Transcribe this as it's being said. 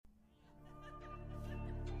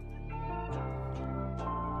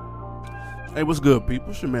Hey, what's good, people?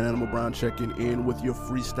 It's your man Animal Brown checking in with your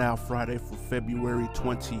Freestyle Friday for February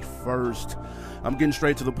 21st. I'm getting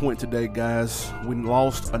straight to the point today, guys. We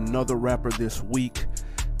lost another rapper this week.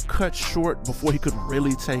 Cut short before he could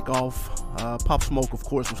really take off. Pop Smoke, of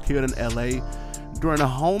course, was killed in LA during a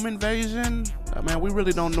home invasion. Man, we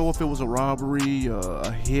really don't know if it was a robbery,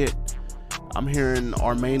 a hit. I'm hearing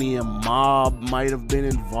Armenian mob might have been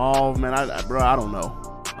involved. Man, I don't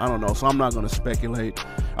know. So I'm not going to speculate.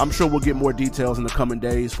 I'm sure we'll get more details in the coming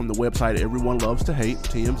days from the website Everyone Loves to Hate,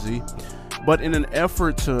 TMZ. But in an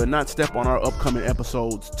effort to not step on our upcoming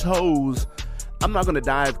episode's toes, I'm not going to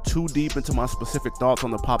dive too deep into my specific thoughts on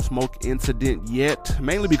the Pop Smoke incident yet,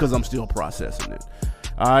 mainly because I'm still processing it.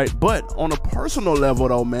 Alright, but on a personal level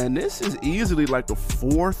though, man, this is easily like the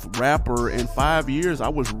fourth rapper in 5 years I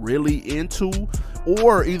was really into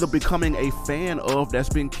or either becoming a fan of that's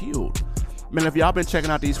been killed. Man, if y'all been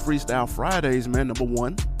checking out these Freestyle Fridays, man, number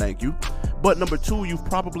one, thank you. But number two, you've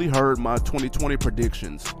probably heard my 2020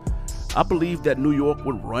 predictions. I believe that New York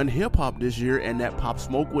would run hip-hop this year and that Pop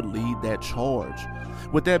Smoke would lead that charge.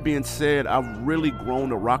 With that being said, I've really grown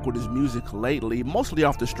to rock with his music lately, mostly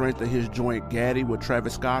off the strength of his joint Gaddy with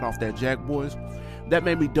Travis Scott off that Jack Boys. That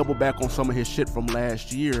made me double back on some of his shit from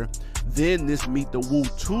last year. Then this Meet the Woo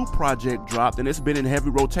 2 project dropped, and it's been in heavy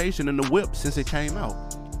rotation in the whip since it came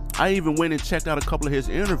out. I even went and checked out a couple of his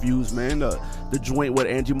interviews, man. The joint with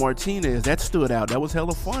Angie Martinez, that stood out. That was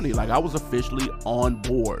hella funny. Like, I was officially on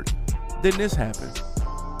board. Then this happened.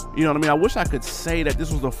 You know what I mean? I wish I could say that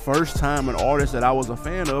this was the first time an artist that I was a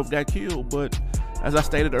fan of got killed, but as I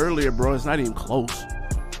stated earlier, bro, it's not even close.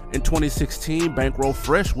 In 2016, Bankroll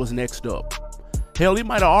Fresh was next up. Hell, he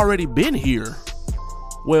might have already been here.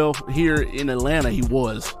 Well, here in Atlanta, he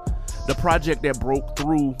was. The project that broke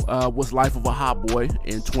through was Life of a Hot Boy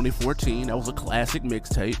in 2014. That was a classic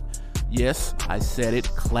mixtape. Yes, I said it,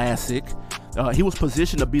 classic. He was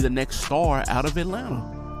positioned to be the next star out of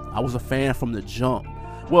Atlanta. I was a fan from the jump.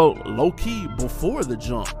 Well, low-key, before the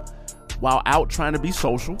jump. While out trying to be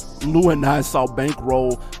social, Lou and I saw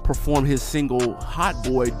Bankroll perform his single Hot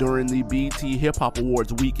Boy during the BET Hip Hop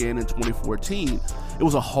Awards weekend in 2014. It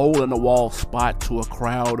was a hole-in-the-wall spot to a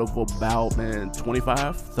crowd of about,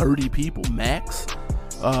 25, 30 people max.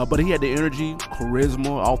 But he had the energy,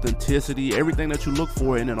 charisma, authenticity, everything that you look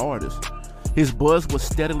for in an artist. His buzz was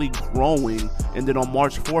steadily growing, and then on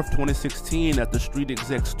March 4th, 2016, at the Street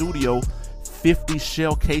Exec Studio, 50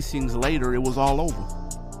 shell casings later, it was all over.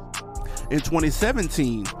 In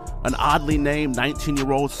 2017, an oddly named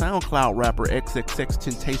 19-year-old SoundCloud rapper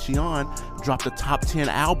XXXTentacion dropped the top 10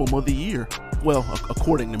 album of the year. Well,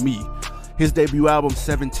 according to me. His debut album,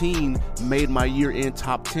 17, made my year-end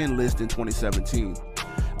top 10 list in 2017.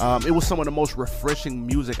 It was some of the most refreshing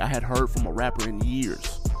music I had heard from a rapper in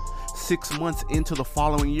years. 6 months into the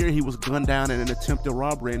following year, he was gunned down in an attempted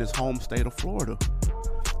robbery in his home state of Florida.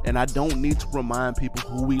 And I don't need to remind people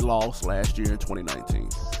who we lost last year in 2019.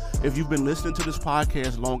 If you've been listening to this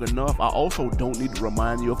podcast long enough, I also don't need to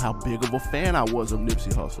remind you of how big of a fan I was of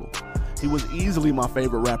Nipsey Hussle. He was easily my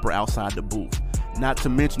favorite rapper outside the booth, not to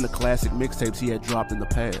mention the classic mixtapes he had dropped in the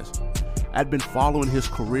past. I'd been following his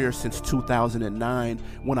career since 2009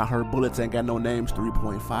 when I heard Bullets Ain't Got No Names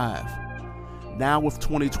 3.5. Now with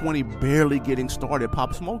 2020 barely getting started,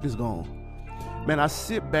 Pop Smoke is gone. Man, I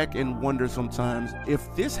sit back and wonder sometimes,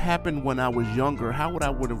 if this happened when I was younger, how would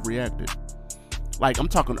I would have reacted? Like, I'm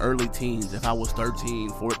talking early teens, if I was 13,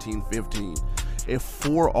 14, 15. If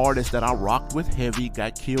 4 artists that I rocked with heavy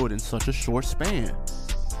got killed in such a short span.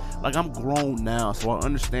 Like, I'm grown now, so I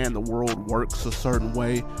understand the world works a certain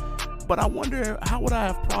way. But I wonder, how would I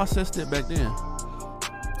have processed it back then?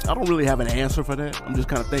 I don't really have an answer for that. I'm just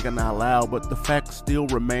kind of thinking out loud, but the fact still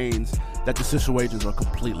remains that the situations are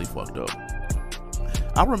completely fucked up.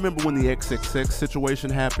 I remember when the XXX situation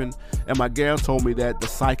happened, and my gal told me that the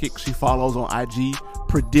psychic she follows on IG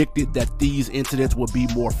predicted that these incidents would be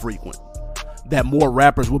more frequent, that more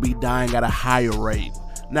rappers would be dying at a higher rate.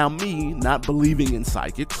 Now me, not believing in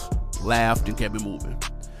psychics, laughed and kept it moving.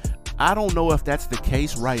 I don't know if that's the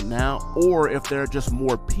case right now, or if there are just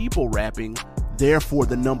more people rapping, therefore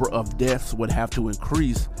the number of deaths would have to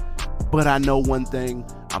increase. But I know one thing,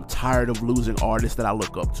 I'm tired of losing artists that I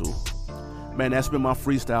look up to. Man, that's been my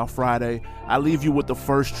Freestyle Friday. I leave you with the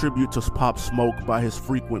first tribute to Pop Smoke by his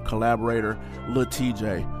frequent collaborator, Lil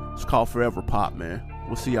TJ. It's called Forever Pop, man.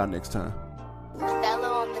 We'll see y'all next time.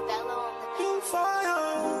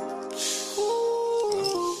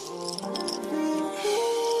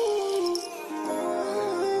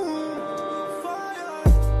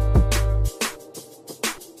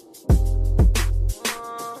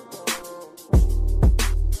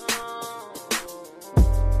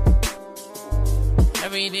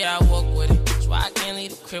 every day I walk with it. That's why I can't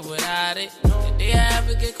leave the crib without it. The day I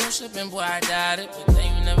ever get caught slipping, boy, I doubt it. But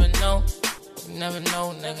then you never know. You never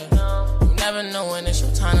know, nigga. You never know when it's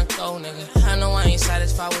your time to go, nigga. I know I ain't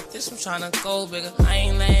satisfied with this, I'm tryna go bigger. I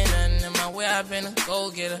ain't laying nothing in my way, I been a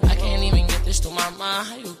go-getter. I can't even get this through my mind,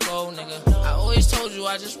 how you go, nigga? I always told you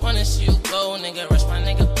I just wanna see you go, nigga. Rest my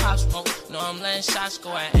nigga pop smoke. Know I'm letting shots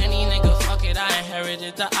go at any nigga, fuck it, I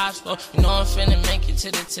inherited the ops, bro. You know I'm finna make it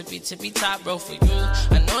to the tippy top, bro, for you.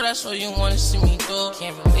 I know that's what you wanna see me do.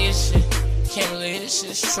 Can't believe shit. Can't believe this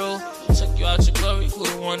shit's true. Took you out your glory, who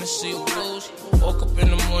would wanna see you lose? Woke up in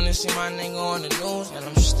the morning, see my nigga on the news. And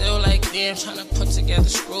I'm still like damn, tryna put together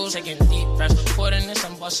screws. Taking deep breaths, recording this,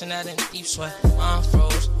 I'm busting out in deep sweat. Mine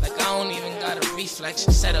froze, like I don't even got a reflex.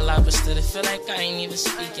 Said a lot, but still it feel like I ain't even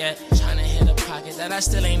speak yet. Tryna hit a pocket that I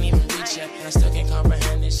still ain't even reach yet. And I still can't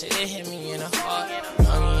comprehend this shit, it hit me in the heart.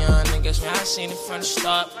 Young niggas, man, I seen it from the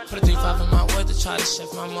start. Put a 3-5 in my word to try to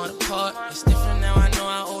shift my mother apart. It's different now, I know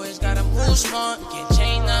I always gotta move smart. Get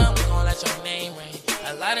chained up, we gon' let your name ring.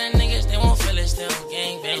 A lot of niggas, they won't feel it, still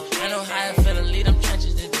gangbang. I know how I feel to lead them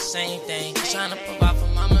trenches, did the same thing. Just tryna provide for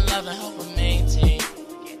mama, love, and help her maintain.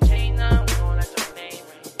 Get chained up, we gon' let your name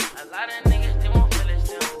ring. A lot of niggas, they won't feel it,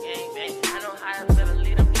 still gangbang. I know how I feel to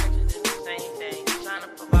lead them trenches, did the same thing. Just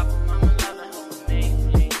tryna provide for mama, love, and help her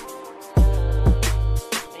maintain.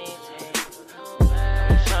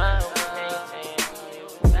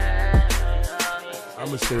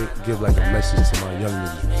 I'ma say, give like a message to my young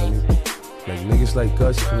niggas, you feel me? Like niggas like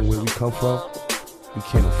us, from where we come from, we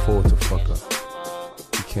can't afford to fuck up.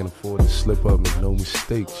 We can't afford to slip up, make no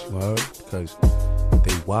mistakes, you heard? Because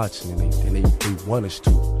they watching and they want us to.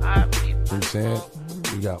 You know what I'm saying?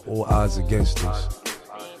 We got all odds against us.